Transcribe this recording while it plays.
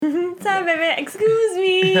What's up, baby? Excuse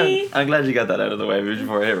me. I'm glad you got that out of the way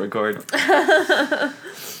before I hit record.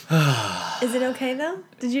 Is it okay, though?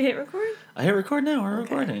 Did you hit record? I hit record now. We're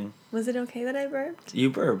recording. Was it okay that I burped? You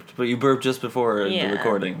burped, but you burped just before Yeah. the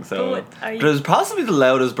recording. So, But it was possibly the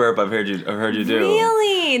loudest burp I've heard you do.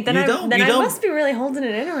 Really? Then You I don't- then you I don't- must be really holding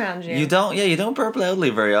it in around you. You don't burp loudly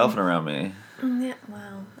very often around me. Yeah.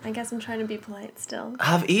 Wow. I guess I'm trying to be polite still.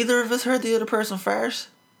 Have either of us heard the other person fart?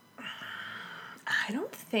 I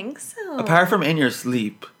don't think so. Apart from in your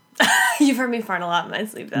sleep. You've heard me fart a lot in my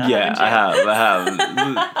sleep, though. Yeah, haven't you? I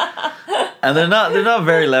have. And they're not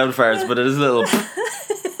very loud farts, but it is a little.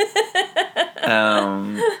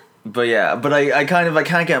 But yeah, but I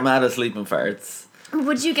can't get mad at sleeping farts.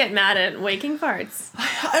 Would you get mad at waking farts?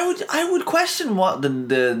 I would question what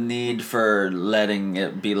the need for letting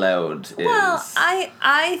it be loud is. Well,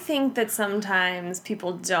 I think that sometimes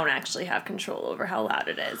people don't actually have control over how loud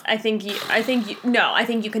it is. I think you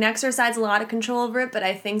can exercise a lot of control over it, but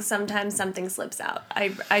I think sometimes something slips out.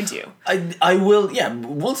 I do. I will, yeah,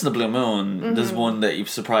 once in a blue moon, there's one that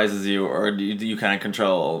surprises you or you can't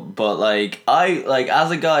control. But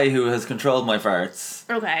as a guy who has controlled my farts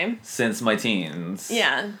Okay. since my teens,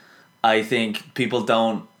 Yeah. I think people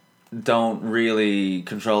don't really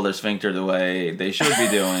control their sphincter the way they should be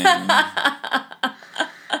doing.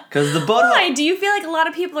 Because the butt. Why? Do you feel like a lot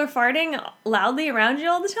of people are farting loudly around you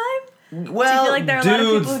all the time? Well, Do you feel like there are a lot of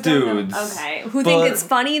people who don't know? dudes. Okay. Who think it's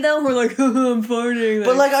funny though? Who are like, I'm farting.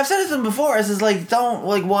 But I've said it to them before. It's just why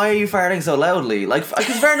are you farting so loudly?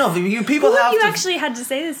 Because fair enough, people who have have you to. actually had to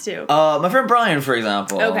say this to? My friend Brian, for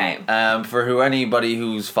example. Okay. For anybody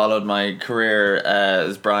who's followed my career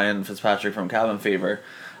is Brian Fitzpatrick from Cabin Fever.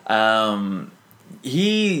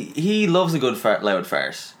 He loves a good loud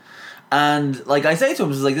fart, and I say to him,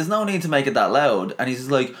 he's like, "There's no need to make it that loud," and he's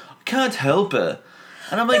just like, "I can't help it."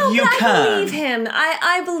 And I'm like, No, you but can.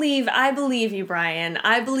 I believe him. I believe you, Brian.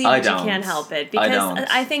 I believe that you can't help it because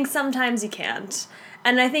I think sometimes you can't.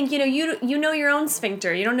 And I think you know your own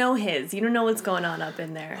sphincter. You don't know his. You don't know what's going on up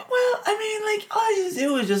in there. Well, I mean, all I just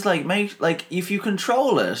do is just make if you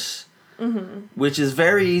control it, which is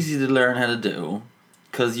very easy to learn how to do,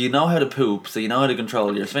 because you know how to poop, so you know how to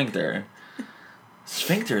control your sphincter.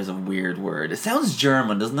 Sphincter is a weird word. It sounds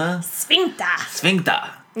German, doesn't it? Sphincter.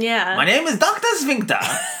 Sphincter. Yeah. My name is Dr. Sphincter,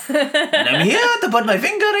 and I'm here to put my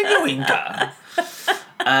finger in your winker.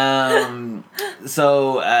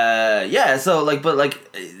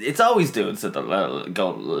 It's always dudes that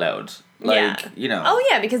go loud. Oh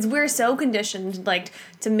yeah, because we're so conditioned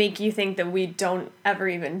to make you think that we don't ever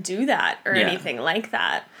even do that or anything like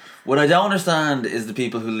that. What I don't understand is the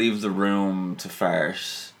people who leave the room to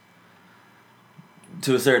fart.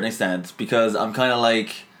 To a certain extent, because I'm kind of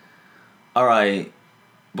all right.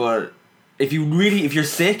 But if you're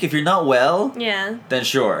sick, if you're not well, then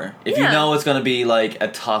sure. If you know it's gonna be a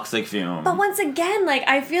toxic fume. But once again,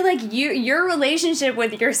 I feel like your relationship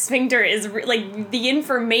with your sphincter is the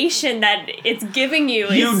information that it's giving you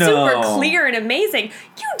is super clear and amazing.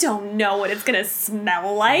 You don't know what it's gonna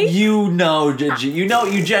smell like. You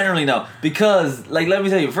generally know, because let me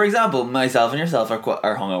tell you. For example, myself and yourself are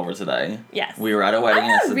hungover today. Yes. We were at a wedding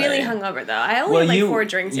yesterday. I'm not really hungover though. I only had 4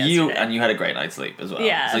 drinks yesterday. And you had a great night's sleep as well.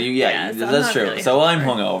 Yeah. So so that's true. Really so I'm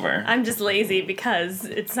hungover. I'm just lazy because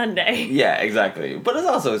it's Sunday. Yeah, exactly. But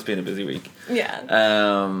it's been a busy week.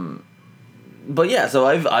 Yeah. But yeah, so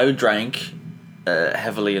I drank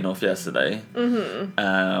heavily enough yesterday.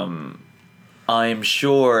 I'm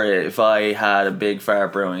sure if I had a big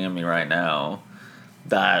fart brewing in me right now,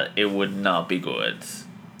 that it would not be good.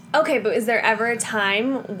 Okay, but is there ever a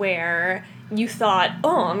time where you thought,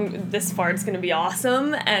 this fart's gonna be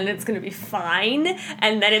awesome and it's gonna be fine,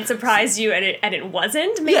 and then it surprised you and it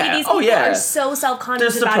wasn't? Maybe these people are so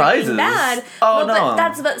self-conscious about it being bad.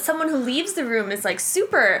 But someone who leaves the room is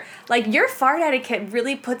super, your fart etiquette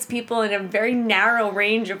really puts people in a very narrow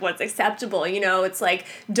range of what's acceptable. It's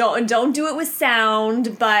don't do it with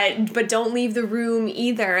sound, but don't leave the room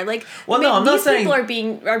either. I'm not saying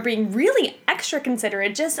people are being really extra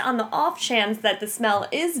considerate just on the off chance that the smell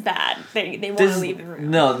is bad. They want to leave the room.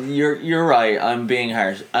 No, you're right. I'm being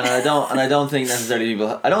harsh, and I don't think necessarily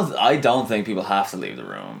people. I don't think people have to leave the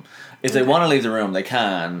room. If they want to leave the room, they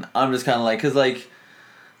can. I'm just kind of because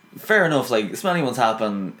fair enough. Smelling ones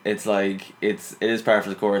happen. It is par for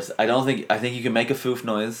the course. I think you can make a foof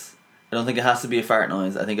noise. I don't think it has to be a fart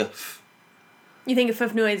noise. I think You think a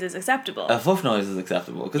foof noise is acceptable? A foof noise is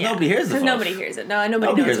acceptable because nobody hears the foof. Nobody hears it. No,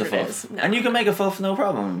 nobody knows what it is. No. And you can make a foof, no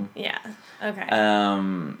problem. Yeah. Okay.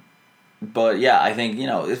 But yeah, I think, you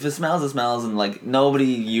know, if it smells, it smells, and like nobody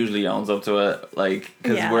usually owns up to it, like,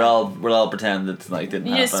 because we're all pretend it's like didn't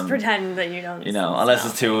happen. You just pretend that you don't. You know, unless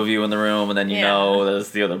it's two of you in the room, and then you know that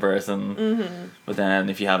it's the other person. Mm-hmm. But then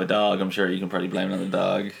if you have a dog, I'm sure you can probably blame it on the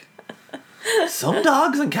dog. Some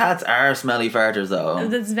dogs and cats are smelly farters, though.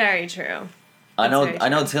 That's very true. I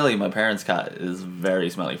know Tilly, my parents' cat, is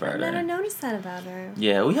very smelly farter. I never noticed that about her.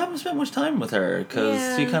 Yeah, we haven't spent much time with her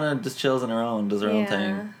because she kind of just chills on her own, does her own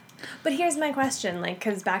thing. But here's my question, like,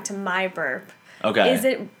 because back to my burp. Okay. Is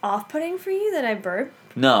it off-putting for you that I burp?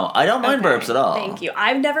 No, I don't mind burps at all. Thank you.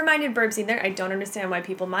 I've never minded burps either. I don't understand why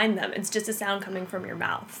people mind them. It's just a sound coming from your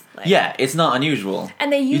mouth. Like, yeah, it's not unusual.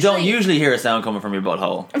 And you don't usually hear a sound coming from your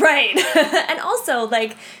butthole. Right. And also,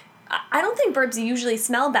 like, I don't think burps usually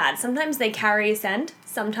smell bad. Sometimes they carry a scent,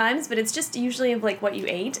 sometimes, but it's just usually of, like, what you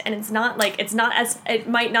ate, and it's not as, it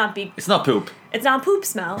might not be... It's not poop. It's not poop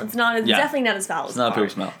smell. It's definitely not as foul as it's not poop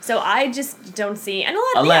smell. So I just don't see, and a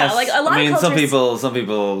lot of cultures, some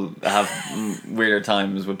people have weirder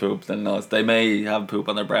times with poop than us. They may have poop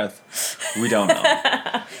on their breath. We don't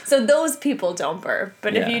know. So those people don't burp,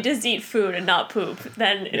 but if you just eat food and not poop,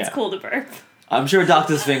 then it's cool to burp. I'm sure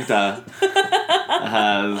Dr. Sphincter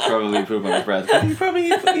has probably poop on his breath. But he probably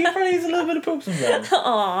eats a little bit of poop sometimes.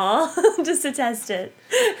 Aww, just to test it.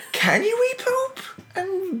 Can you eat poop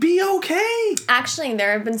and be okay? Actually,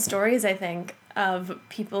 there have been stories, I think, of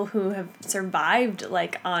people who have survived,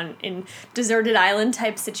 like, in deserted island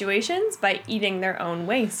type situations by eating their own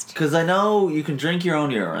waste. Because I know you can drink your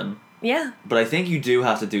own urine. Yeah. But I think you do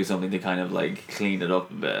have to do something to kind of, like, clean it up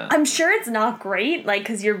a bit. I'm sure it's not great, like,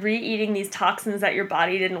 because you're re-eating these toxins that your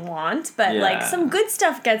body didn't want, but, like, some good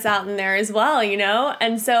stuff gets out in there as well, you know?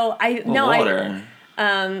 And so water.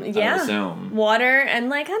 I would assume. Water and,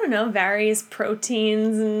 like, I don't know, various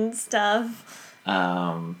proteins and stuff.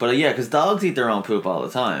 But yeah, because dogs eat their own poop all the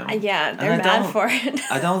time. Yeah, they're bad for it.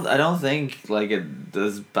 I don't think, like, it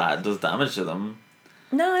does damage to them.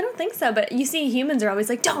 No, I don't think so. But you see, humans are always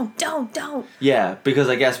like, don't. Yeah, because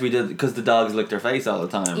I guess because the dogs lick their face all the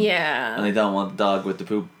time. Yeah. And they don't want the dog with the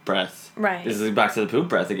poop breath. Right. This is back to the poop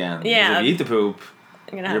breath again. Yeah. Because if you eat the poop,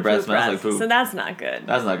 your breath smells like poop. So that's not good.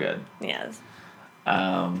 That's not good. Yes.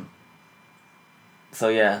 So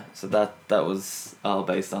yeah, that was all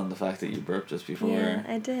based on the fact that you burped just before. Yeah,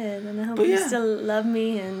 I did, and I hope you still love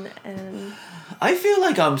me and. I feel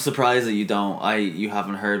like I'm surprised that you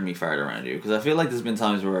haven't heard me fart around you, because I feel like there's been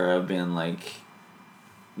times where I've been like,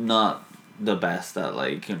 not the best at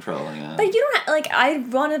like controlling it. But you don't like. I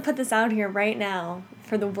want to put this out here right now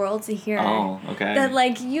for the world to hear. Oh, okay. That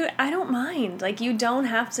like I don't mind. Like you don't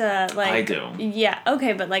have to like. I do. Yeah.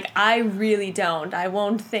 Okay, but like I really don't. I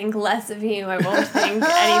won't think less of you. I won't think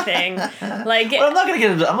anything. Like. Well, I'm not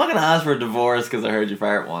gonna ask for a divorce because I heard you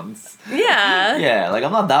fart once. Yeah. Yeah, like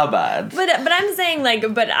I'm not that bad. But I'm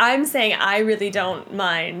saying I really don't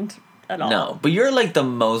mind. At all. No, but you're like the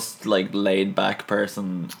most like laid back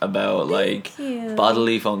person about like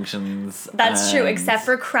bodily functions. That's true, except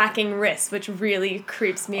for cracking wrists, which really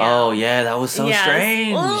creeps me out. Oh yeah, that was so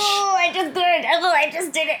strange. Oh, I just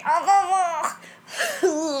did it.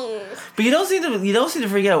 Oh. But you don't seem to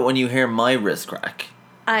freak out when you hear my wrist crack.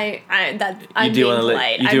 I'm being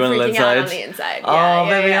polite. I'm freaking out on the inside. Oh,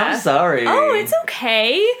 baby, I'm sorry. Oh, it's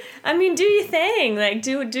okay. I mean, do your thing. Like,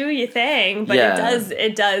 do your thing. But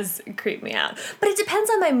it does creep me out. But it depends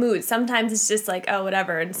on my mood. Sometimes it's just like, oh,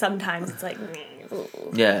 whatever. And sometimes it's like, ooh.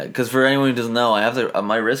 Yeah, because for anyone who doesn't know, I have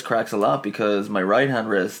my wrist cracks a lot because my right hand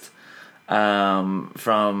wrist,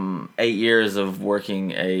 from 8 years of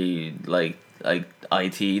working a like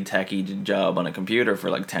IT techie job on a computer for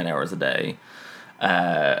like 10 hours a day.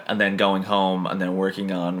 And then going home and then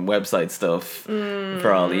working on website stuff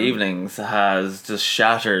for all the evenings has just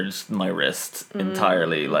shattered my wrist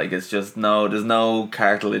entirely. Like it's just there's no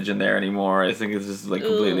cartilage in there anymore. I think it's just like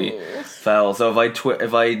completely foul. So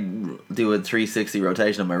if I do a 360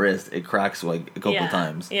 rotation on my wrist, it cracks like a couple of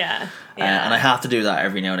times. Yeah. And I have to do that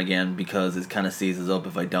every now and again because it kind of seizes up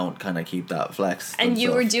if I don't kind of keep that flex. And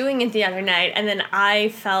you were doing it the other night, and then I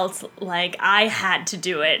felt like I had to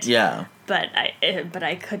do it. Yeah. But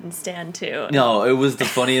I couldn't stand to. No, it was the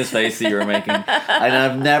funniest face that you were making. And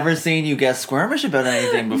I've never seen you get squirmish about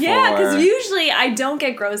anything before. Yeah, because usually I don't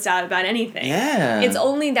get grossed out about anything. Yeah. It's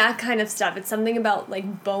only that kind of stuff. It's something about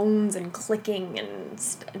like bones and clicking and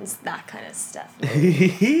that kind of stuff.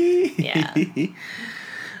 Yeah.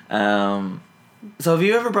 So have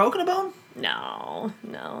you ever broken a bone? No.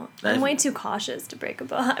 I'm way too cautious to break a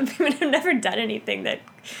bone. I mean, I've never done anything that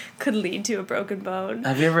could lead to a broken bone.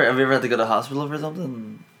 Have you ever had to go to hospital for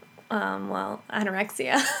something? Well,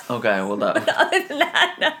 anorexia. Okay, well that. But other than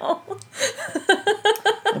that, no.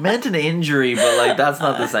 I meant an injury, but like that's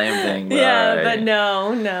not the same thing. But but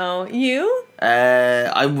no. You?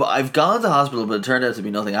 I've gone to hospital, but it turned out to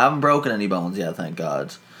be nothing. I haven't broken any bones yet, thank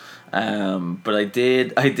God. But I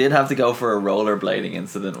did have to go for a rollerblading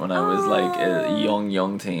incident when I was like a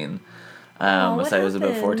young teen. I say I was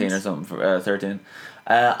about 14 or something, 13.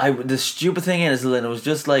 The stupid thing is, Lynn, it was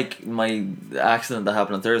just like my accident that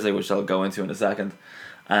happened on Thursday, which I'll go into in a second.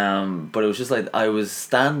 But it was just like I was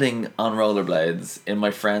standing on rollerblades in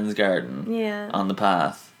my friend's garden on the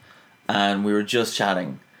path, and we were just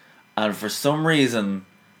chatting, and for some reason,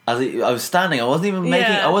 I was standing, I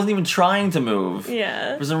wasn't even trying to move.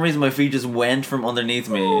 Yeah. For some reason, my feet just went from underneath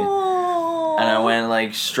me. Aww. And I went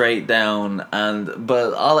like straight down,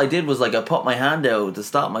 but all I did was like I put my hand out to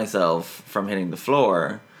stop myself from hitting the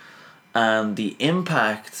floor, and the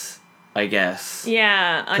impact, I guess.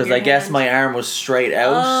 Yeah. Because I guess my arm was straight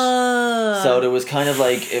out. So there was kind of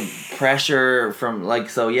like pressure from like,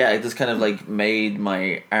 so yeah, it just kind of like made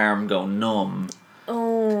my arm go numb.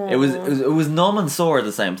 Oh. It was numb and sore at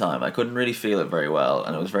the same time. I couldn't really feel it very well,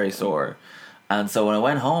 and it was very sore. And so when I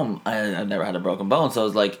went home, I never had a broken bone. So I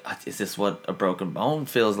was like, is this what a broken bone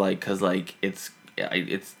feels like? Because like it's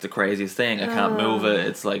the craziest thing. I can't move it.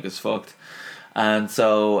 It's like it's fucked. And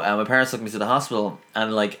so my parents took me to the hospital,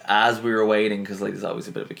 and like as we were waiting, because like there's always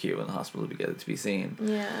a bit of a queue in the hospital to get it to be seen.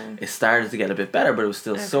 Yeah. It started to get a bit better, but it was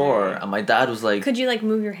still sore. And my dad was like, could you like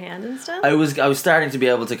move your hand and stuff? I was starting to be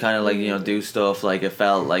able to kind of like do stuff. Like it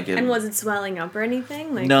felt like it. And was it swelling up or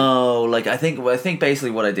anything? Like no, like I think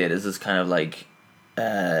basically what I did is just kind of like,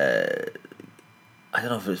 I don't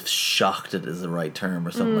know if shocked it is the right term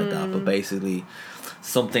or something like that, but basically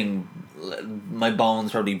something, my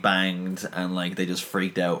bones probably banged and like they just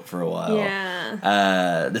freaked out for a while.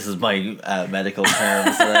 Yeah. This is my medical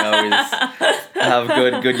terms that I always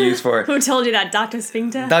have good use for. Who told you that? Dr.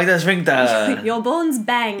 Sphincter? Dr. Sphincter. Your bones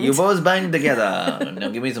banged. Your bones banged together. Now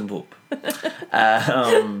give me some poop.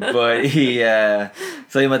 But he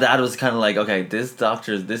so my dad was kind of like, okay, this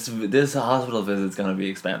hospital visit's gonna be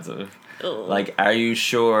expensive. Ugh. Like, are you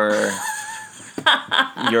sure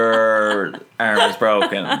your arm is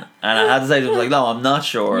broken? And I had to say to him, like, no, I'm not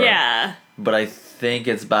sure. Yeah. But I think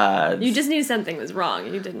it's bad. You just knew something was wrong.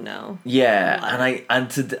 You didn't know. Yeah, and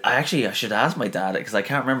I should ask my dad, because I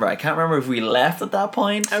can't remember. I can't remember if we left at that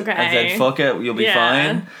point. Okay. And said, fuck it, you'll be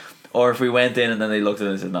fine. Or if we went in and then they looked at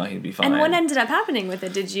it and said, no, he'd be fine. And what ended up happening with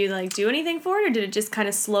it? Did you like do anything for it, or did it just kind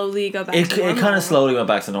of slowly go back to normal? It kind of slowly went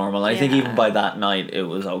back to normal. I think even by that night it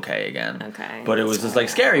was okay again. Okay. But it was just like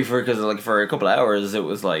scary because like for a couple of hours it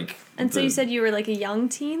was like. And so you said you were like a young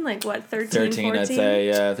teen, like what, 13, 14? I'd say,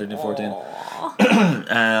 yeah, 13, 14.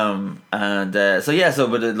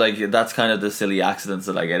 But like that's kind of the silly accidents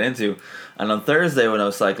that I get into. And on Thursday when I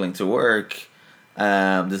was cycling to work,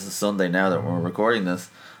 this is Sunday now that we're recording this,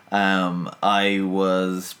 I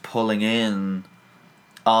was pulling in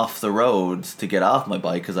off the road to get off my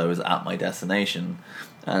bike because I was at my destination,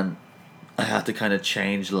 and I had to kind of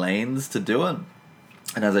change lanes to do it.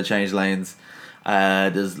 And as I changed lanes,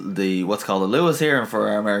 there's what's called a Lewis here, and for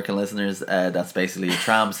our American listeners, that's basically a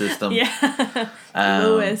tram system. Yeah,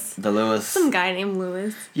 Lewis. The Lewis. Some guy named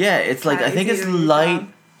Lewis. Yeah, it's like I think it's light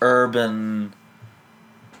urban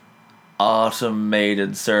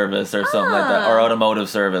automated service or something like that, or automotive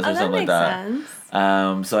service or something like that.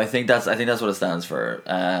 Sense. So I think that's what it stands for.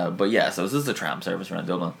 But yeah, so this is a tram service around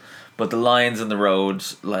Dublin. But the lines in the road,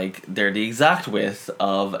 like they're the exact width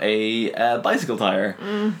of a bicycle tire.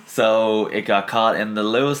 So it got caught in the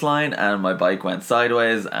Lewis line, and my bike went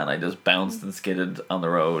sideways, and I just bounced and skidded on the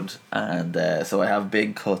road, and so I have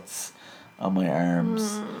big cuts on my arms,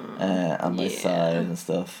 on my side and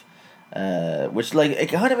stuff. Which like it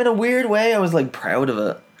kind of in a weird way I was like proud of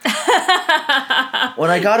it. When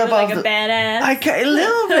I got up like a badass. A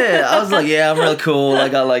little bit. I was like, yeah, I'm real cool. I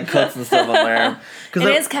got like cuts and stuff on my arm. It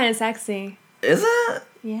is kind of sexy. Is it?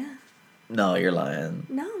 Yeah. No, you're lying.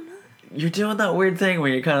 No, I'm not. You're doing that weird thing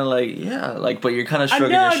where you're kind of like, yeah, like, but you're kind of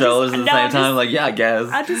shrugging your shoulders at the same time, like, yeah, I guess.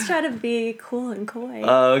 I just try to be cool and coy.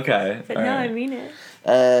 Oh, okay. But I mean it.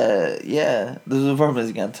 Yeah, the problem is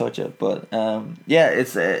you can't touch it, but yeah,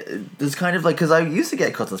 it's there's kind of like, because I used to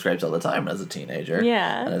get cuts and scrapes all the time as a teenager,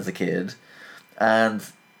 and as a kid, and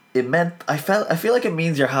it meant I feel like it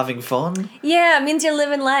means you're having fun. Yeah, it means you're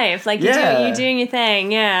living life, like you're doing your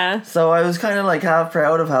thing. Yeah. So I was kind of like half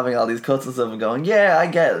proud of having all these cuts and stuff and going, yeah, I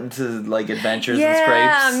get into like adventures and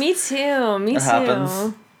scrapes. Yeah, me too. It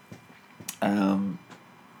happens.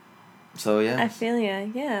 So yeah. I feel ya.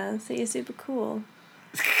 Yeah. So you're super cool.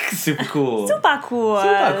 Super cool. Super cool.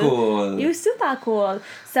 Super cool. You super cool.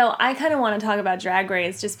 So I kind of want to talk about Drag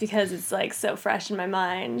Race just because it's like so fresh in my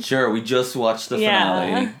mind. Sure, we just watched the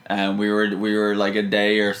finale, and we were like a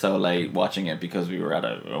day or so late watching it because we were at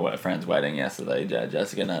a friend's wedding yesterday,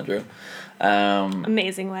 Jessica and Andrew.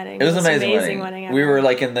 Amazing wedding. It was an amazing wedding ever. We were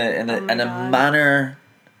like in a manor.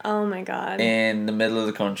 Oh my god. In the middle of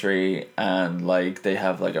the country, and like they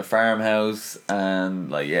have like a farmhouse, and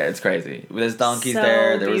like it's crazy. There's donkeys so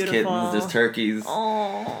there was beautiful. kittens, there's turkeys.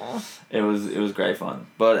 Oh. It was great fun.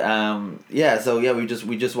 But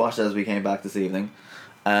we just watched it as we came back this evening.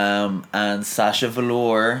 And Sasha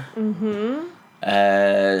Velour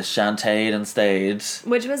Shantaed and stayed,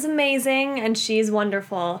 which was amazing, and she's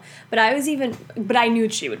wonderful. But I knew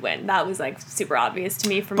she would win. That was like super obvious to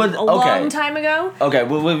me from a long time ago. Okay,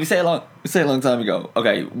 well we say a long time ago.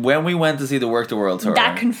 Okay, when we went to see the Work the World tour,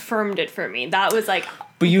 that confirmed it for me. That was like.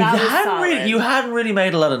 But you hadn't really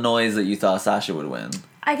made a lot of noise that you thought Sasha would win.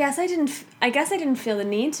 I guess I didn't feel the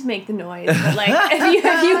need to make the noise, but like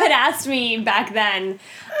if you had asked me back then,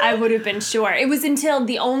 I would have been sure. It was until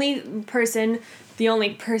the only person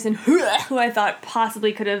who I thought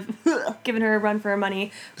possibly could have given her a run for her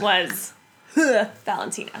money was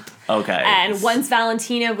Valentina. Okay. And once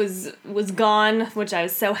Valentina was gone, which I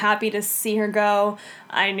was so happy to see her go,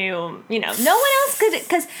 I knew, no one else could,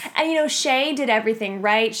 and Shea did everything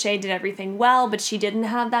right, Shea did everything well, but she didn't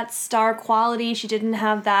have that star quality, she didn't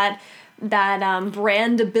have that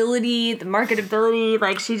brandability, the marketability,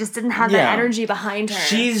 like she just didn't have that energy behind her.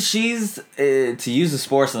 She's to use a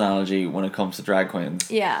sports analogy when it comes to drag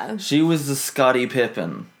queens. Yeah. She was the Scottie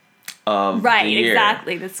Pippen of the year.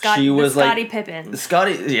 Exactly. Scottie Pippen.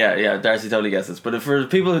 Darcy totally gets this. But for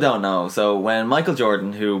people who don't know, so when Michael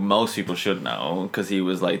Jordan, who most people should know, because he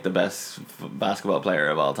was like the best basketball player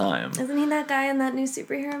of all time. Isn't he that guy in that new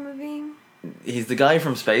superhero movie? He's the guy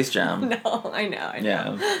from Space Jam. No, I know.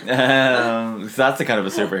 Yeah. So that's the kind of a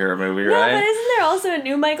superhero movie, right? No, but isn't there also a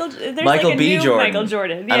new Michael Jordan? Michael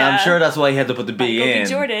Jordan, yeah. And I'm sure that's why he had to put the B in. Michael B.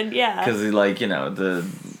 Jordan, yeah. Because Michael.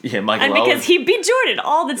 And because he beat Jordan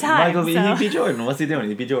all the time. He beat Jordan. What's he doing?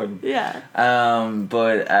 He beat Jordan. Yeah.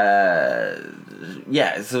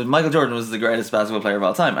 So Michael Jordan was the greatest basketball player of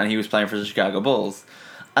all time, and he was playing for the Chicago Bulls.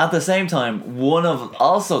 At the same time, one of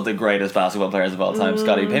also the greatest basketball players of all time,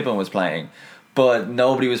 Scottie Pippen, was playing. But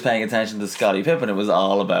nobody was paying attention to Scottie Pippen. It was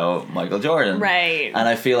all about Michael Jordan. Right. And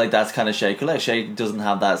I feel like that's kind of Shea Coulee. Shea doesn't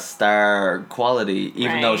have that star quality,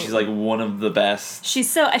 even though she's like one of the best.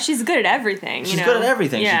 She's good at everything. She's good at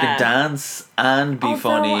everything. Yeah. She can dance and be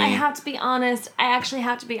funny. I have to be honest. I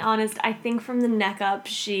think from the neck up,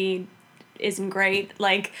 she isn't great.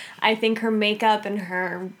 Like, I think her makeup and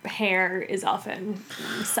her hair is often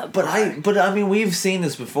subpar. But I mean, we've seen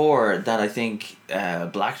this before, that I think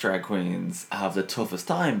black drag queens have the toughest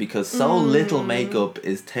time because so little makeup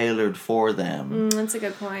is tailored for them. That's a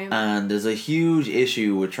good point. And there's a huge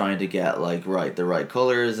issue with trying to get the right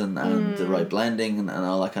colors and the right blending and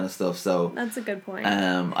all that kind of stuff. So that's a good point.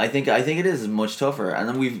 I think it is much tougher. And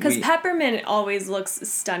then because Peppermint always looks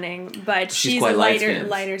stunning, but she's quite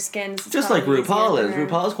lighter skinned. Just like RuPaul is.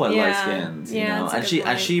 RuPaul's quite light skinned, know.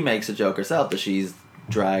 And she makes a joke herself that she's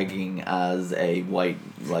dragging as a white,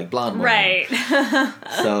 blonde woman. Right.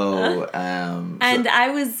 So and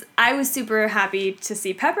I was super happy to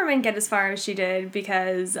see Peppermint get as far as she did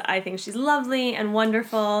because I think she's lovely and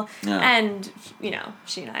wonderful, and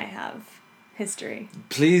she and I have history.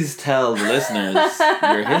 Please tell the listeners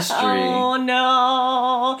your history. Oh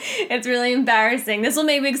no, it's really embarrassing. This will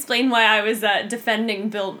maybe explain why I was defending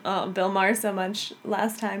Bill Maher so much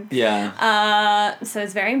last time. Yeah. So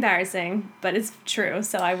it's very embarrassing, but it's true.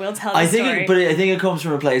 So I will tell the story. But I think it comes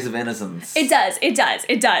from a place of innocence. It does.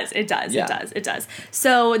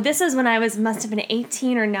 So this is when I must have been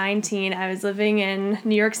 18 or 19. I was living in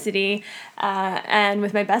New York City, and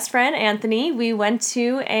with my best friend Anthony, we went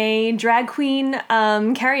to a drag queen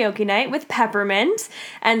karaoke night with Peppermint,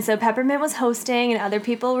 and so Peppermint was hosting and other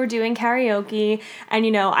people were doing karaoke,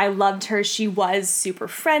 and I loved her. She was super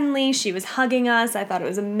friendly, she was hugging us. I thought it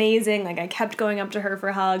was amazing. Like, I kept going up to her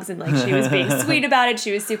for hugs, and she was being sweet about it.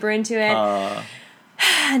 She was super into it.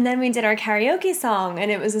 And then we did our karaoke song, and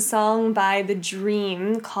it was a song by The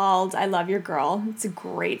Dream called I Love Your Girl. It's a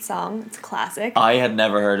great song. It's a classic. I had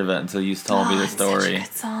never heard of it until you told me the story. It's such a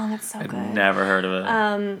good song. It's so good. I'd never heard of it.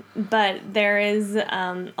 But there is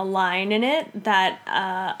a line in it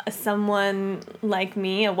that someone like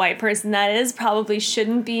me, a white person that is, probably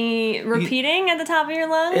shouldn't be repeating at the top of your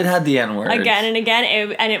lungs. It had the N-word. Again and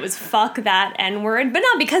again. And it was fuck that N-word. But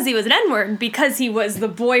not because he was an N-word, because he was the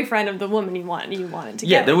boyfriend of the woman you wanted to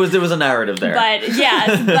get Okay, there was a narrative there. But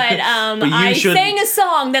yes, but I sang a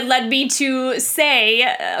song that led me to say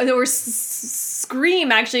or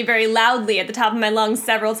scream actually very loudly at the top of my lungs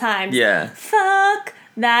several times. Yeah. Fuck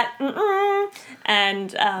that.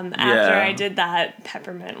 And after I did that,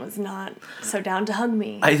 Peppermint was not so down to hug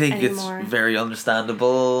me. I think anymore. It's very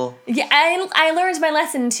understandable. Yeah, I learned my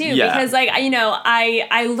lesson too, because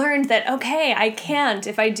I learned that I can't,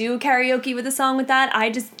 if I do karaoke with a song with that, I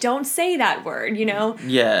just don't say that word,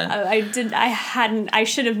 Yeah. I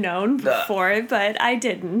should have known before, but I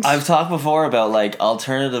didn't. I've talked before about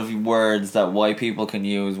alternative words that white people can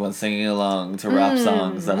use when singing along to rap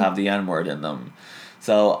songs that have the N-word in them.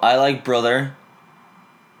 So I like brother.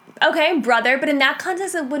 Okay, brother, but in that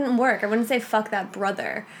context it wouldn't work. I wouldn't say fuck that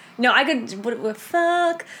brother. No, I could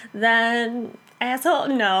fuck that asshole.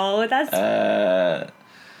 No, that's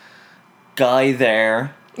guy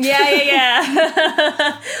there.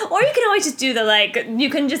 Yeah. Or you can always just do you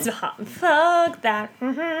can just fuck that.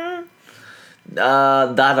 Mm-hmm.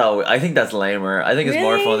 I think that's lamer. I think it's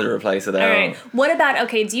more fun to replace it out. Alright. What about,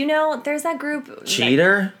 do you know, there's that group...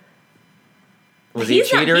 Cheater? Was he a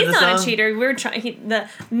cheater in the song? He's not a cheater. We were trying...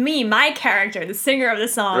 My character, the singer of the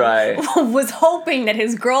song, right, was hoping that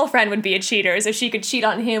his girlfriend would be a cheater so she could cheat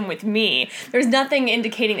on him with me. There's nothing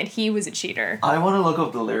indicating that he was a cheater. I want to look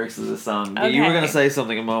up the lyrics of this song. Okay. You were going to say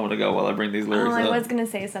something a moment ago while I bring these lyrics up. I was going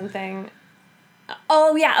to say something...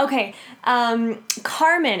 Oh, yeah, okay.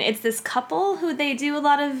 Carmen, it's this couple who they do a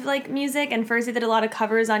lot of, music, and first they did a lot of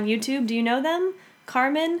covers on YouTube. Do you know them?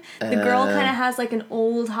 Carmen? The girl kind of has, an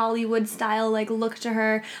old Hollywood-style, look to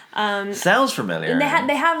her. Sounds familiar. And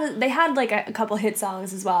they had a couple hit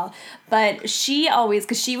songs as well. But she always,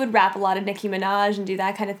 because she would rap a lot of Nicki Minaj and do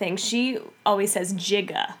that kind of thing, she always says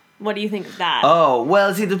Jigga. What do you think of that? Oh,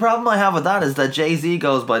 well, see, the problem I have with that is that Jay-Z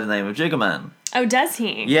goes by the name of Jigga Man. Oh, does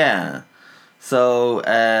he? Yeah. So,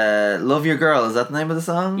 Love Your Girl, is that the name of the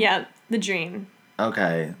song? Yeah, The Dream.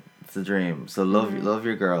 Okay, it's The Dream. So, Love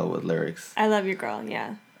Your Girl with lyrics. I Love Your Girl,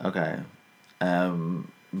 yeah. Okay.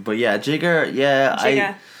 But yeah, Jigger, yeah.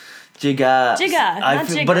 Jigga. Jigga, not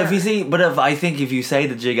Jigger. But I think if you say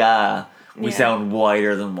the Jigga, we sound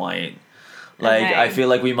whiter than white. I feel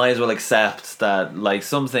like we might as well accept that,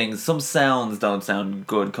 some sounds don't sound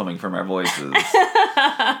good coming from our voices.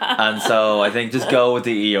 And so I think just go with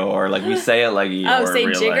the Eeyore. We say it like Eeyore. Oh, say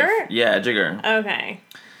Jigger? Life. Yeah, Jigger. Okay.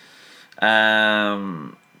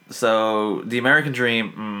 So, The American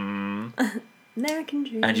Dream, American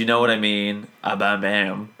Dream. And You Know What I Mean, Bam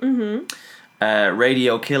Bam. Mm-hmm.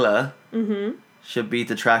 Radio Killer. Mm-hmm. Should beat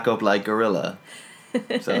the track up like Gorilla.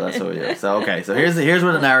 So that's what we do. So okay, so here's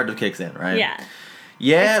where the narrative kicks in, right? Yeah.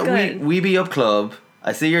 Yeah, we be up club.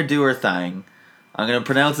 I see her do her thing. I'm gonna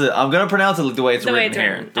pronounce it the way it's written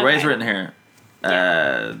here. The way it's written here.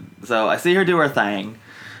 Yeah. So I see her do her thing.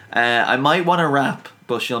 I might want to rap,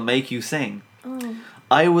 but she'll make you sing. Oh.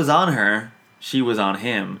 I was on her, she was on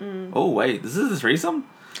him. Oh wait, this is a threesome?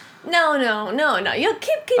 No. You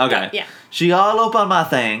keep okay. Going. Yeah. She all up on my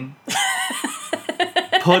thing.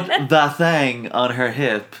 Put the thing on her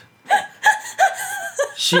hip.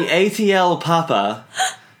 She ATL Papa.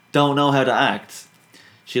 Don't know how to act.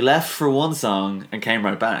 She left for one song and came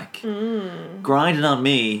right back. Grinding on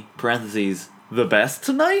me, parentheses, the best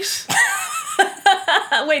tonight?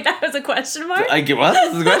 Wait, that was a question mark? What?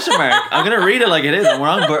 This is a question mark. I'm going to read it like it is. I'm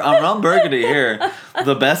on Burgundy here.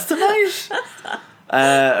 The best tonight?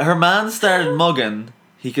 Her man started mugging.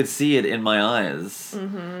 He could see it in my eyes.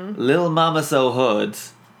 Mm-hmm. Lil Mama So Hood.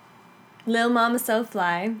 Lil Mama So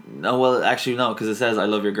Fly. No, well, actually, no, because it says I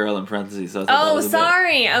love your girl in parentheses. So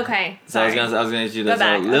sorry. Okay. So sorry. I was gonna do Go this.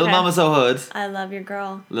 back. Lil Okay. Mama So Hood. I love your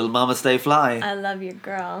girl. Lil Mama Stay Fly. I love your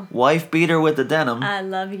girl. Wife beat her with the denim. I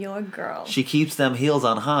love your girl. She keeps them heels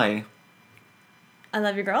on high. I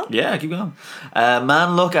love your girl. Yeah, keep going.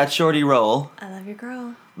 Man, look at Shorty roll. I love your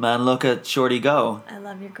girl. Man, look at Shorty go. I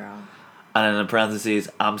love your girl. And then in parentheses,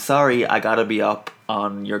 I'm sorry, I gotta be up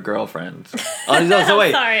on your girlfriend. Oh, no, so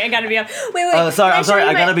wait. Sorry, I gotta be up. Wait. I'm sorry,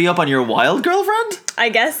 I gotta be up on your wild girlfriend? I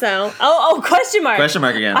guess so. Oh, question mark. Question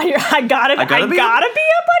mark again. I gotta be up on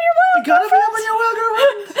your wild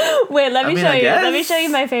girlfriend? Wait, let me show you. Let me show you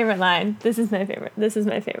my favorite line. This is my favorite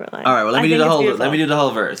line. All right, well, let me do the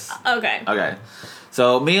whole verse. Okay. Okay.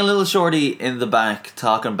 So, me and little Shorty in the back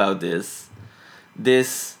talking about this.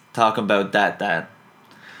 This talking about that.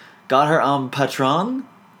 Got her on Patron.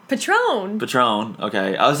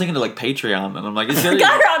 Okay. I was thinking of Patreon, and I'm like, got her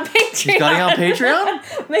on Patreon. She's got you on Patreon.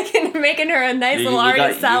 making her a nice little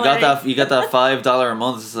artist salary. You got that $5 a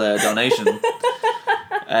month donation.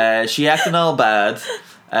 She acting all bad.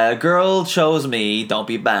 Girl chose me. Don't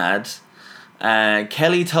be bad.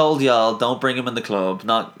 Kelly told y'all don't bring him in the club.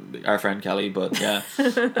 Not our friend Kelly, but yeah.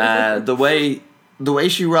 The way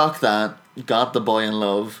she rocked that got the boy in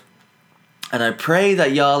love. And I pray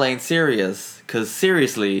that y'all ain't serious, because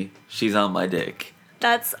seriously, she's on my dick.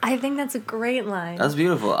 I think that's a great line. That's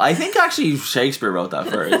beautiful. I think actually Shakespeare wrote that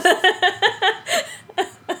first.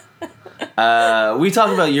 We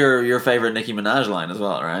talked about your favorite Nicki Minaj line as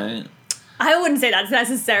well, right? I wouldn't say that's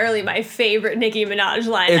necessarily my favorite Nicki Minaj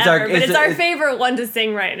line ever, but it's our favorite one to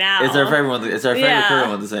sing right now. It's our favorite one. It's our favorite current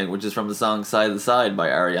one to sing, which is from the song "Side to Side" by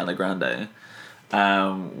Ariana Grande.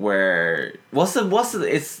 Where what's the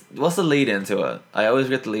lead into it? I always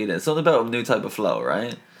get the lead in. It's something about a new type of flow,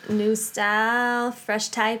 right? New style, fresh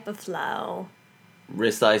type of flow.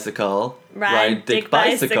 Wrist icicle, ride dick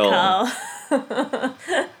bicycle.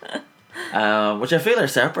 Which I feel are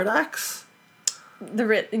separate acts.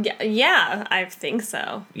 Yeah, I think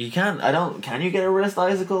so. You can you get a wrist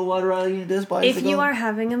icicle while riding this bicycle? If you are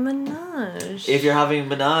having a menage. If you're having a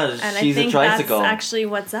menage, and she's a tricycle. That's actually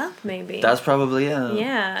what's up, maybe. That's probably, yeah.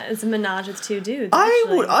 Yeah, it's a menage with two dudes.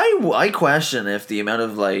 I question if the amount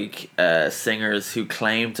of singers who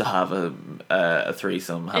claim to have a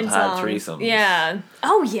threesome have had threesomes. Yeah.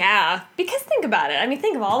 Oh yeah. Because think about it. I mean,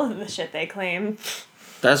 think of all of the shit they claim.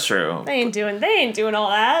 That's true. They ain't doing all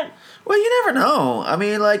that. Well, you never know. I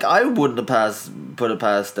mean, I wouldn't have put it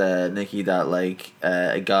past Nikki that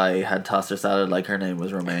a guy had tossed her salad like her name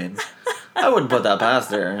was Romaine. I wouldn't put that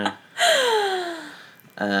past her.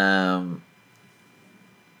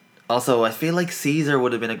 Also, I feel like Caesar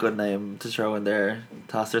would have been a good name to throw in there.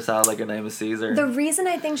 Tossed her salad like her name is Caesar. The reason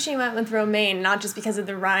I think she went with Romaine, not just because of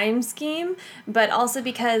the rhyme scheme, but also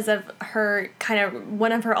because of her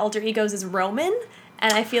one of her alter egos is Roman.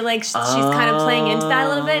 And I feel like she's kind of playing into that a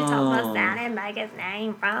little bit. Talking about sounding like his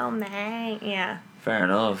name, Romaine. Yeah. Fair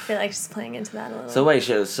enough. I feel like she's playing into that a little. So wait,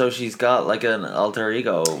 so she's got an alter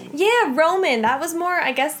ego. Yeah, Roman. That was more,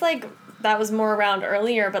 I guess, that was more around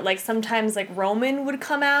earlier, but sometimes Roman would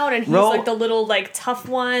come out and he's the little tough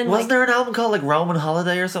one. Wasn't there an album called Roman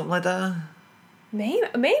Holiday or something like that?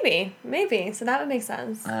 Maybe. So that would make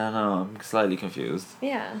sense. I don't know. I'm slightly confused.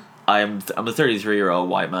 Yeah. I'm a 33-year-old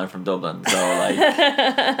white man from Dublin, so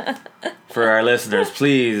for our listeners,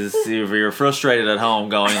 please, if you're frustrated at home,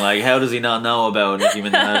 going how does he not know about Nicki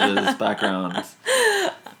Minaj's background?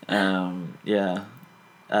 Yeah.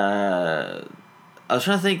 I was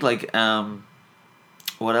trying to think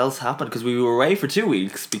what else happened, because we were away for 2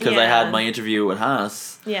 weeks because I had my interview with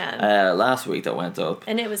Haas. Yeah. Last week that went up.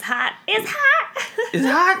 And it was hot. It's hot. It's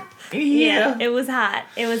hot. Yeah, it was hot.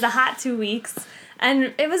 It was a hot 2 weeks.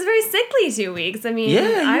 And it was very sickly 2 weeks. I mean,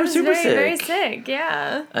 I was super sick. Very sick,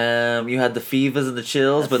 yeah. You had the fevers and the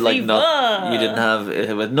chills, but you didn't have, it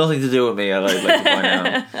had nothing to do with me, I'd like to point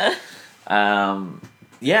out.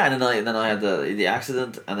 Yeah, and then I had the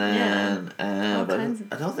accident, and then but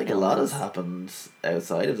I don't think a lot has happened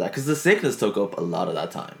outside of that, because the sickness took up a lot of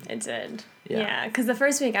that time. It did. Yeah, because the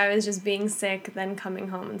first week I was just being sick, then coming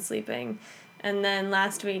home and sleeping, and then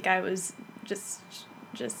last week I was just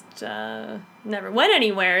never went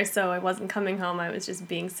anywhere, so I wasn't coming home. I was just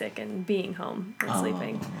being sick and being home and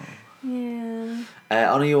sleeping. Yeah.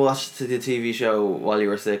 I know you watched the TV show while you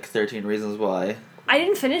were sick, 13 Reasons Why. I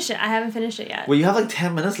didn't finish it. I haven't finished it yet. Well, you have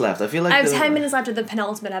 10 minutes left. I feel like I have 10 minutes left of the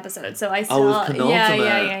penultimate episode, so I still. Oh, it's penultimate.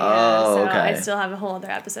 Yeah. Oh, so okay. I still have a whole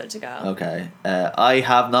other episode to go. Okay. I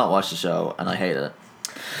have not watched the show, and I hate it.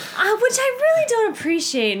 Which I really don't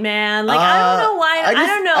appreciate, man. I don't know why. I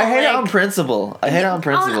don't know. I hate it on principle.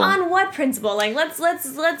 On what principle? Let's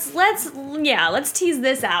tease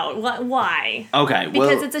this out. Why? Okay.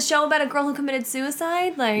 Because it's a show about a girl who committed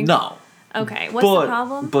suicide. No. Okay. What's the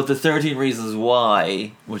problem? But the 13 Reasons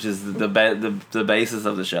Why, which is the basis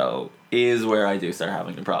of the show, is where I do start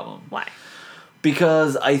having the problem. Why?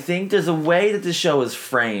 Because I think there's a way that the show is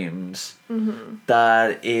framed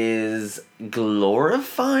that is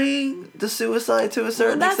glorifying the suicide to a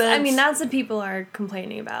certain extent. I mean, that's what people are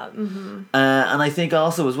complaining about. Mm-hmm. And I think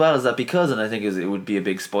also as well is that because, and I think it would be a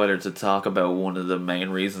big spoiler to talk about one of the main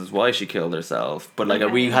reasons why she killed herself.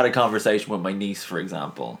 But we had a conversation with my niece, for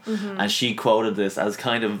example, and she quoted this as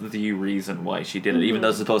kind of the reason why she did it, even though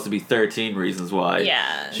it's supposed to be 13 reasons why.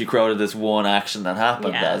 Yeah. She quoted this one action that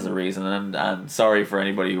happened as a reason, and sorry for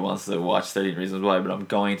anybody who wants to watch 13 Reasons Why, but I'm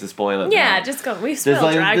going to spoil it. Yeah, just go. We've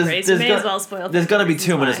spoiled Drag Race. We may as well spoil. There's gonna be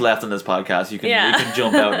 2 minutes left on this podcast. You can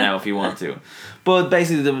jump out now if you want to, but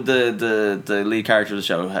basically the lead character of the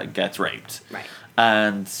show gets raped, right?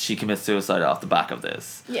 And she commits suicide off the back of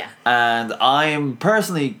this. Yeah. And I am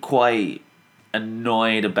personally quite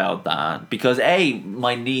annoyed about that because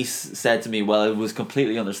my niece said to me, well, it was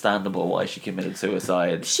completely understandable why she committed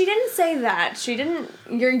suicide. She didn't say that. She didn't.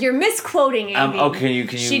 You're misquoting Amy. Can you?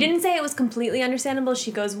 She didn't say it was completely understandable.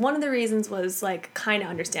 She goes, one of the reasons was like kind of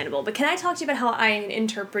understandable. But can I talk to you about how I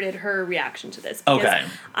interpreted her reaction to this? Because okay.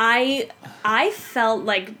 I felt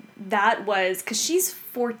like that was because she's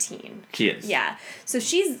 14. She is. Yeah. So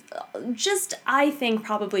she's just, I think,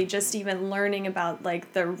 probably just even learning about,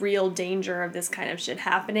 like, the real danger of this kind of shit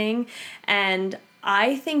happening. And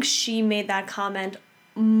I think she made that comment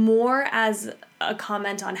more as a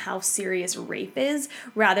comment on how serious rape is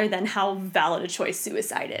rather than how valid a choice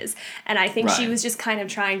suicide is. And I think she was just kind of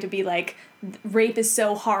trying to be like, rape is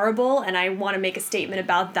so horrible and I want to make a statement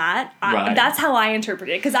about that. That's how I interpret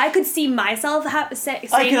it. Because I could see myself saying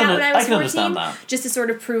that when I was 14. Just to sort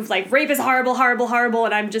of prove like rape is horrible, horrible, horrible.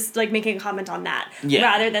 And I'm just like making a comment on that. Yeah.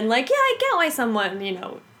 Rather than like, yeah, I get why someone, you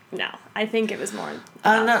know, no. I think it was more...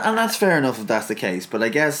 And that's fair enough if that's the case. But I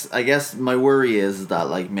guess my worry is that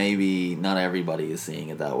like maybe not everybody is seeing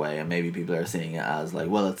it that way. And maybe people are seeing it as like,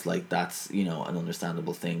 well, it's like that's, you know, an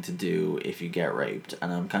understandable thing to do if you get raped.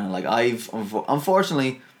 And I'm kind of like,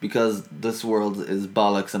 unfortunately, because this world is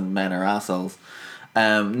bollocks and men are assholes,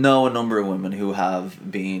 know a number of women who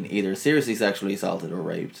have been either seriously sexually assaulted or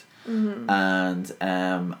raped. Mm-hmm.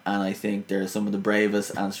 And I think they're some of the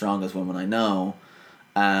bravest and strongest women I know.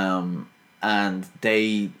 And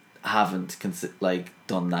they haven't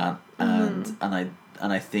done that, and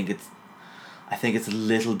I think it's a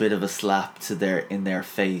little bit of a slap in their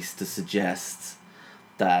face to suggest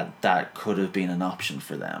that could have been an option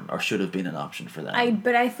for them or should have been an option for them.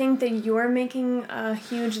 But I think that you're making a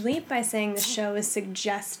huge leap by saying the show is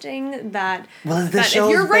suggesting that, if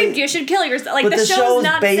you're raped, you should kill yourself. Like, the show's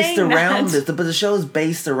not based around this. But the show is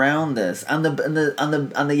based around this, and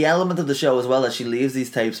the element of the show as well, that she leaves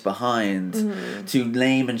these tapes behind to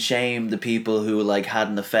name and shame the people who like had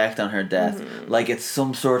an effect on her death. Like it's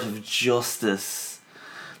some sort of justice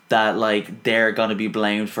that like they're gonna be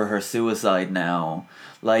blamed for her suicide now.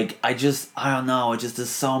 Like, I don't know, there's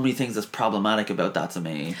so many things that's problematic about that to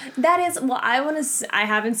me. That is, well, I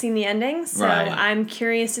haven't seen the ending, so I'm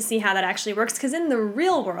curious to see how that actually works, because in the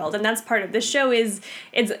real world, and that's part of the show,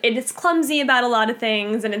 it's clumsy about a lot of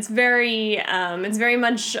things, and it's very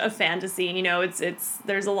much a fantasy, you know,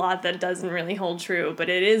 there's a lot that doesn't really hold true, but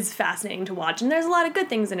it is fascinating to watch, and there's a lot of good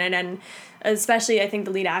things in it, and especially I think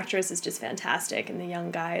the lead actress is just fantastic, and the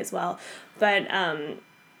young guy as well,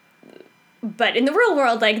 But in the real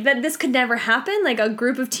world, like, this could never happen. Like, a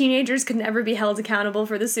group of teenagers could never be held accountable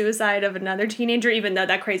for the suicide of another teenager, even though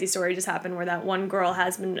that crazy story just happened where that one girl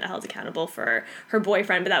has been held accountable for her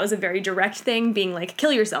boyfriend. But that was a very direct thing, being like,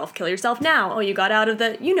 kill yourself now. Oh, you got out of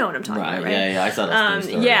the... You know what I'm talking about, right? Yeah, I saw that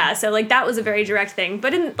story. Yeah, so, like, that was a very direct thing.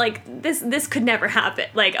 But, this could never happen.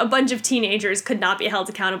 Like, a bunch of teenagers could not be held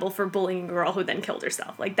accountable for bullying a girl who then killed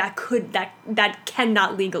herself. Like, that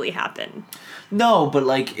cannot legally happen. No, but,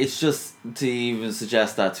 like, it's just... to even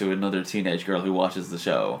suggest that to another teenage girl who watches the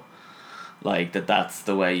show, like that's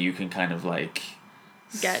the way you can kind of like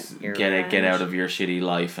get out of your shitty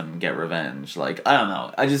life and get revenge. Like, I don't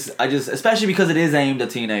know, I just especially because it is aimed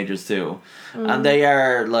at teenagers too, and they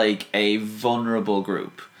are like a vulnerable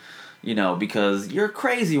group, you know, because you're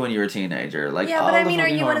crazy when you're a teenager. Like, yeah, but I mean, are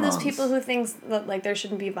you one of those people who thinks that like there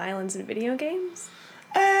shouldn't be violence in video games?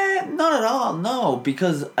 Not at all. No,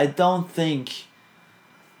 because I don't think.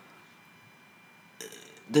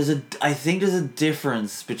 I think there's a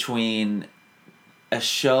difference between a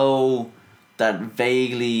show that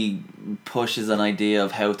vaguely pushes an idea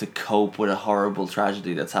of how to cope with a horrible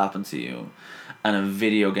tragedy that's happened to you, and a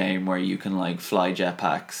video game where you can like fly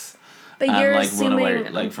jetpacks and like run away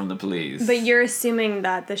like from the police. But you're assuming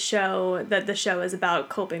that the show is about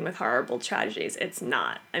coping with horrible tragedies. It's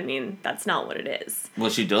not. I mean, that's not what it is.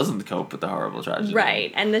 Well, she doesn't cope with the horrible tragedy.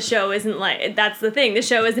 Right, and the show isn't like... That's the thing. The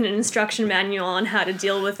show isn't an instruction manual on how to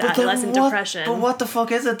deal with adolescent depression. But what the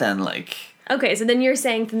fuck is it then, like... Okay, so then you're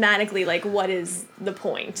saying thematically, like, what is the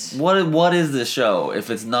point? What is the show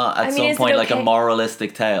if it's not at some point like a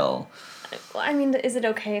moralistic tale? Well, I mean, is it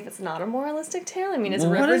okay if it's not a moralistic tale? I mean, is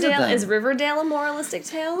Riverdale a moralistic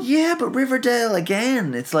tale? Yeah, but Riverdale,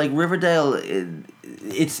 again, it's like Riverdale,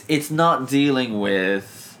 it's not dealing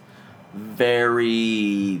with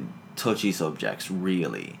very touchy subjects,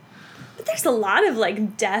 really. But there's a lot of,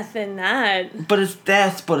 like, death in that. But it's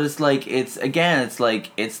death, but it's like, it's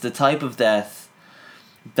the type of death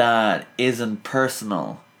that isn't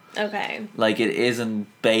personal. Okay. Like, it isn't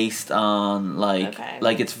based on, like... Okay.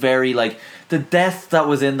 Like, it's very, like... The death that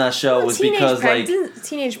was in that show was because, like...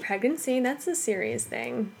 Teenage pregnancy, that's a serious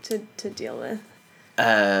thing to deal with.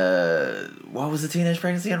 what was the teenage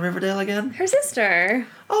pregnancy on Riverdale again? Her sister.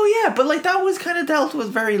 Oh yeah, but like that was kind of dealt with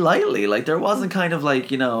very lightly. Like there wasn't kind of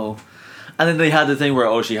like, you know. And then they had the thing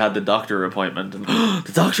where she had the doctor appointment and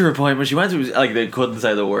the doctor appointment. She went to like they couldn't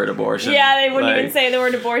say the word abortion. Yeah, they wouldn't even say the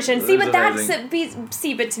word abortion. See, but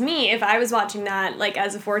but to me, if I was watching that like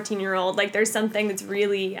as a 14-year-old, like there's something that's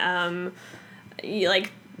really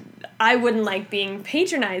like I wouldn't like being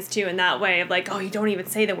patronized to in that way of like, oh, you don't even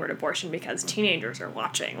say the word abortion because teenagers are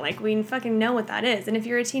watching. Like, we fucking know what that is. And if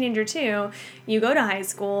you're a teenager too, you go to high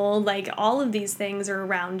school, like all of these things are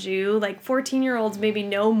around you. Like 14-year-olds maybe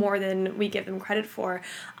know more than we give them credit for.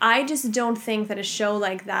 I just don't think that a show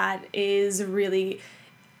like that is really...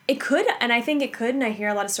 It could, and I think it could, and I hear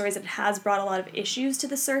a lot of stories that it has brought a lot of issues to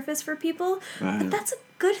the surface for people. Right. But that's a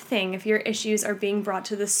good thing if your issues are being brought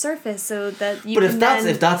to the surface so that you can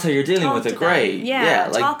if that's how you're dealing with it, great. Yeah,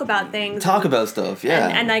 like, talk about things. Talk about stuff, yeah.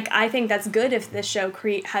 And like, I think that's good if this show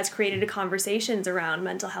has created conversations around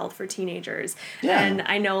mental health for teenagers. Yeah. And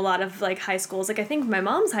I know a lot of, like, high schools, like, I think my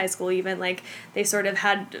mom's high school even, like, they sort of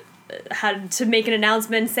had to make an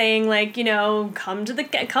announcement saying, like, you know, come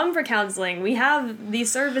for counseling. We have these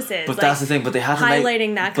services. But like, that's the thing. But they had to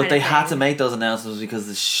highlighting that. But they had to make those announcements because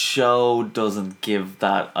the show doesn't give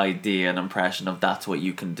that idea and impression of that's what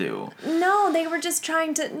you can do. No, they were just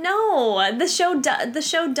trying to. No, the show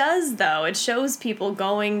does though. It shows people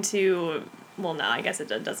going to. Well, no, I guess it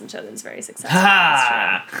doesn't show that it's very successful.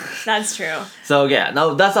 That's true. So yeah,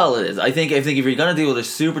 no, that's all it is. I think if you're gonna deal with a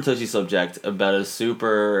super touchy subject about a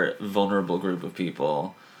super vulnerable group of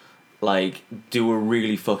people, like, do a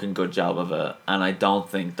really fucking good job of it. And I don't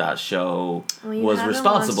think that show was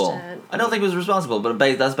responsible. I don't think it was responsible, but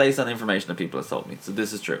that's based on information that people have told me. So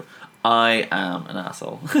this is true. I am an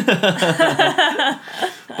asshole.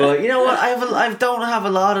 But you know what? I don't have a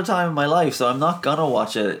lot of time in my life, so I'm not gonna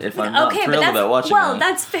watch it if I'm not thrilled about watching it. Well,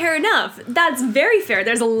 that's fair enough. That's very fair.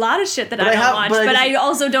 There's a lot of shit that I don't watch, but I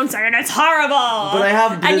also don't say it. It's horrible. But I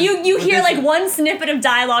have... And you hear, like, one snippet of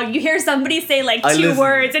dialogue. You hear somebody say, like, two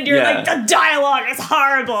words, and you're like, the dialogue is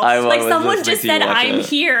horrible. Like, someone just said, I'm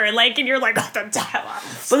here, like, and you're like, oh, the dialogue.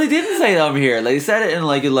 But they didn't say I'm here. They said it in,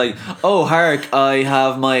 like, oh, hark, I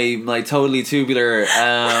have my totally tubular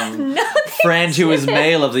friend who is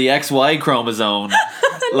male of the XY chromosome.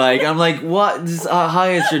 Like, I'm like, what?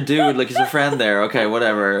 Hi, it's your dude. Like, it's your friend there. Okay,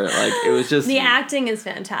 whatever. Like, it was just... The acting is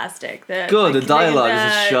fantastic. Good, the dialogue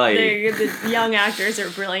is shite. The young actors are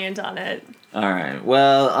brilliant on it. Alright,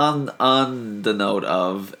 well, on the note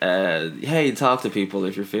of, hey, talk to people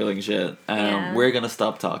if you're feeling shit. We're going to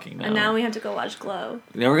stop talking now. And now we have to go watch Glow.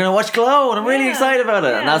 Now we're going to watch Glow, and I'm really excited about it.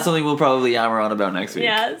 Yeah. And that's something we'll probably yammer on about next week.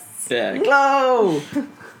 Yes. Yeah, Glow!